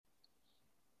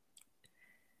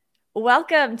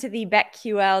Welcome to the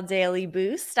BetQL Daily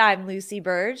Boost. I'm Lucy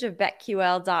Burge of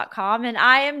BetQL.com, and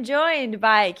I am joined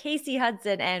by Casey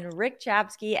Hudson and Rick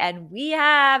Chapsky, and we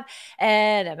have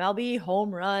an MLB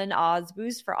home run odds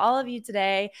boost for all of you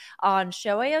today on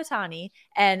Shohei Ohtani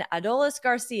and Adolis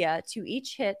Garcia to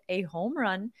each hit a home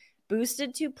run,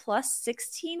 boosted to plus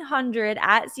 1,600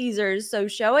 at Caesars. So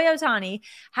Shohei Ohtani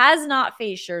has not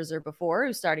faced Scherzer before,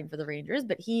 who's starting for the Rangers,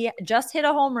 but he just hit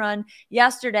a home run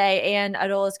yesterday, and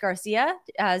Adolis Garcia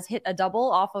has hit a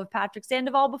double off of Patrick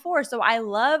Sandoval before. So I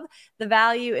love the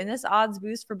value in this odds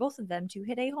boost for both of them to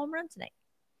hit a home run tonight.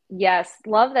 Yes,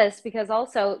 love this because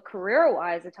also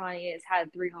career-wise, Ohtani has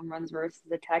had 3 home runs versus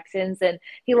the Texans, and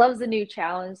he loves the new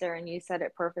challenge there. And you said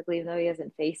it perfectly, even though he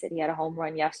hasn't faced it. He had a home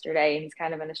run yesterday, and he's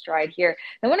kind of in a stride here.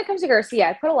 And when it comes to Garcia,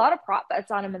 I put a lot of prop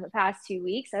bets on him in the past 2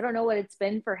 weeks. I don't know what it's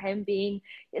been for him being,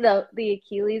 the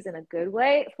Achilles in a good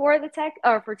way for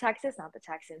for Texas, not the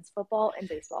Texans, football and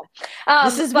baseball.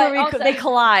 This is where they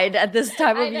collide at this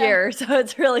time of year, so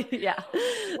it's really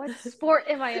What sport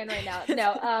am I in right now?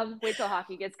 No, wait till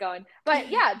hockey gets going.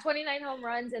 But yeah, 29 home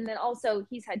runs, and then also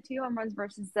he's had 2 home runs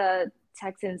versus the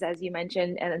Texans, as you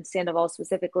mentioned, and Sandoval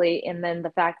specifically, and then the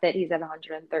fact that he's at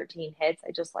 113 hits.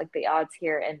 I just like the odds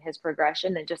here and his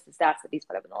progression and just the stats that he's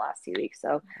put up in the last 2 weeks.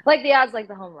 So like the odds, like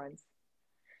the home runs.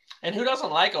 And who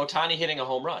doesn't like Ohtani hitting a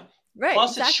home run? Right.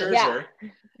 Plus exactly. It's Scherzer. Yeah.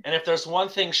 And if there's one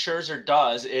thing Scherzer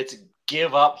does, it's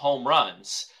give up home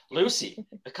runs. Lucy,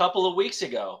 a couple of weeks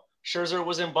ago, Scherzer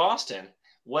was in Boston.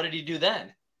 What did he do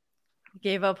then?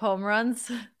 Gave up home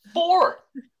runs. 4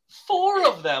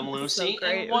 of them, Lucy,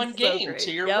 in one game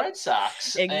to your Red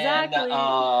Sox. Exactly.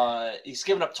 And he's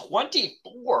given up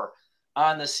 24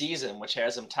 on the season, which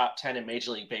has him top 10 in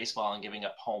Major League Baseball and giving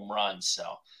up home runs.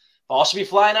 So ball should be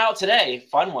flying out today.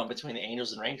 Fun one between the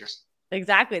Angels and Rangers.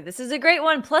 Exactly. This is a great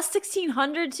one. Plus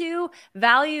 1,600 to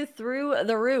value through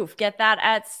the roof. Get that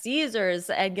at Caesars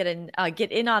and get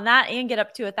in on that and get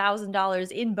up to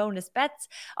 $1,000 in bonus bets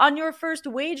on your first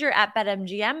wager at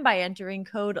BetMGM by entering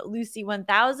code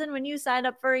Lucy1000 when you sign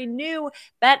up for a new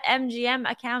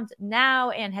BetMGM account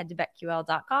now, and head to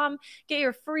BetQL.com. Get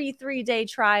your free 3-day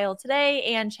trial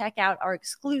today and check out our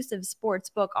exclusive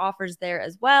sportsbook offers there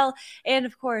as well. And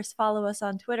of course, follow us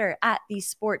on Twitter at The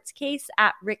Sports Case,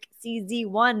 at Rick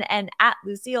CZ1, and at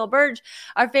Lucille Burge.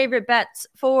 Our favorite bets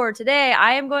for today,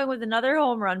 I am going with another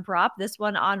home run prop, this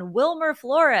one on Wilmer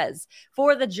Flores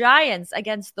for the Giants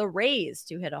against the Rays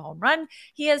to hit a home run.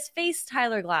 He has faced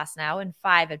Tyler Glasnow in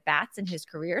 5 at-bats in his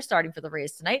career, starting for the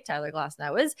Rays tonight. Tyler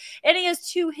Glasnow is, and he has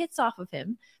 2 hits off of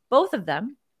him, both of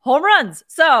them home runs.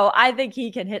 So I think he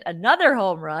can hit another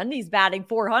home run. He's batting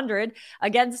 .400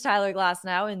 against Tyler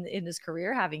Glasnow in his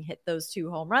career, having hit those 2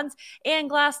 home runs. And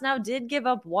Glasnow did give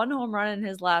up 1 home run in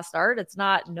his last start. It's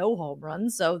not no home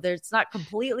runs, so it's not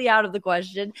completely out of the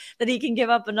question that he can give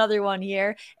up another one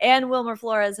here. And Wilmer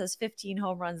Flores has 15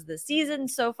 home runs this season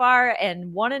so far,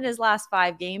 and 1 in his last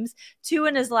 5 games, 2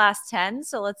 in his last 10.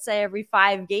 So let's say every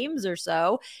 5 games or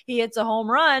so, he hits a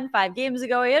home run. 5 games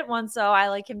ago, he hit one, so I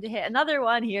like him to hit another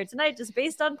one here tonight. Just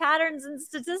based on patterns and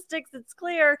statistics, it's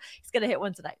clear he's going to hit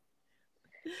one tonight.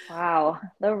 Wow,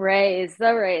 the Rays,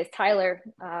 Tyler.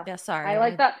 Yeah, sorry. I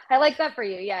like that for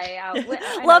you. Yeah.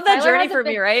 Love that journey for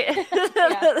me, right?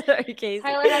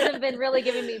 Tyler hasn't been really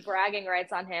giving me bragging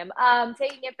rights on him.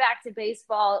 Taking it back to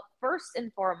baseball, first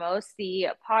and foremost, the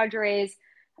Padres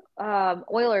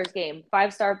Oilers game,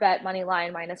 5-star bet, money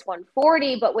line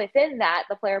 -140. But within that,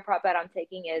 the player prop bet I'm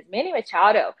taking is Manny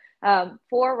Machado.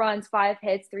 4 runs, 5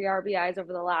 hits, 3 RBIs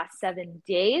over the last 7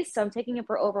 days. So I'm taking it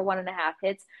for over 1.5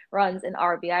 hits, runs, and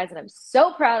RBIs. And I'm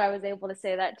so proud I was able to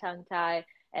say that tongue tie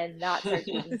and not start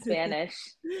speaking Spanish.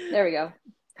 There we go.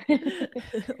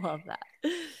 Love that.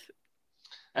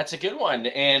 That's a good one.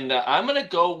 And I'm going to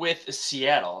go with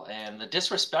Seattle. And the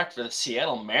disrespect for the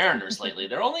Seattle Mariners lately.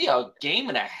 They're only a game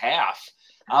and a half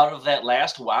out of that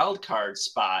last wild card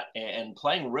spot and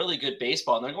playing really good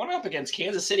baseball. And they're going up against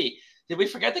Kansas City. Did we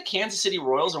forget the Kansas City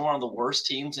Royals are one of the worst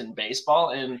teams in baseball?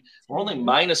 And we're only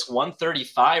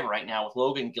 -135 right now with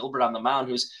Logan Gilbert on the mound,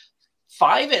 who's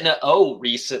 5-0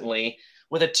 recently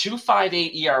with a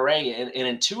 2.58 ERA. And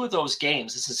in 2 of those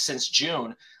games, this is since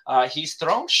June, he's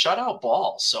thrown shutout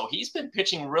balls. So he's been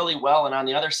pitching really well. And on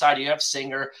the other side, you have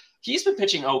Singer. He's been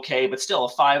pitching okay, but still a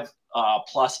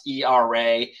 5+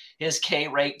 ERA. His K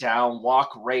rate down,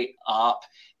 walk rate up.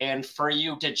 And for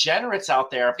you degenerates out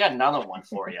there, I've got another one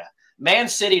for you. Man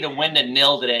City to win to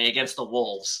 0 today against the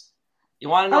Wolves. You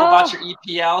want to know about your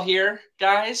EPL here,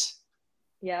 guys?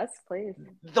 Yes, please.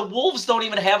 The Wolves don't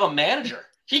even have a manager.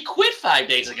 He quit 5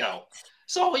 days ago.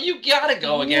 So you got to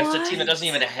go against a team that doesn't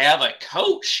even have a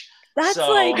coach. That's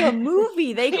like a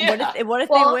movie. What if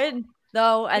they win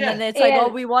though? And then it's like, oh,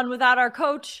 we won without our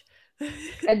coach.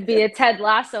 It'd be a Ted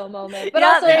Lasso moment. But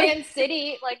also Man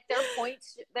City, like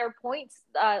their points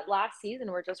last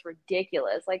season were just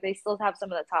ridiculous. Like they still have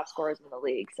some of the top scorers in the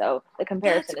league. So the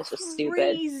comparison is just stupid.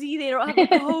 Crazy. They don't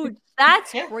have a coach.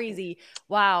 That's crazy.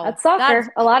 Wow. That's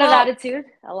soccer. A lot of attitude.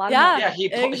 He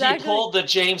pulled the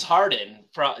James Harden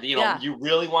from, you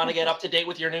really want to get up to date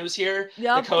with your news here.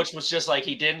 The coach was just like,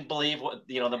 he didn't believe what,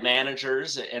 the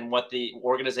managers and what the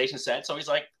organization said. So he's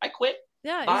like, I quit.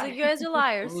 Yeah, he's like, you guys are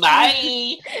liars.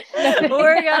 Bye.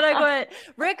 We're gonna quit.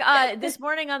 Rick, this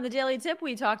morning on the Daily Tip,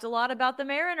 we talked a lot about the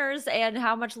Mariners and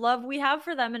how much love we have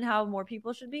for them and how more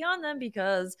people should be on them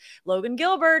because Logan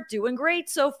Gilbert doing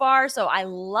great so far. So I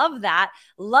love that.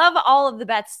 Love all of the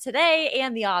bets today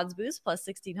and the odds boost plus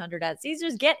 1,600 at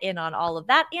Caesars. Get in on all of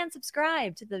that and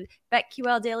subscribe to the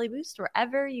BetQL Daily Boost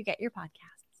wherever you get your podcast.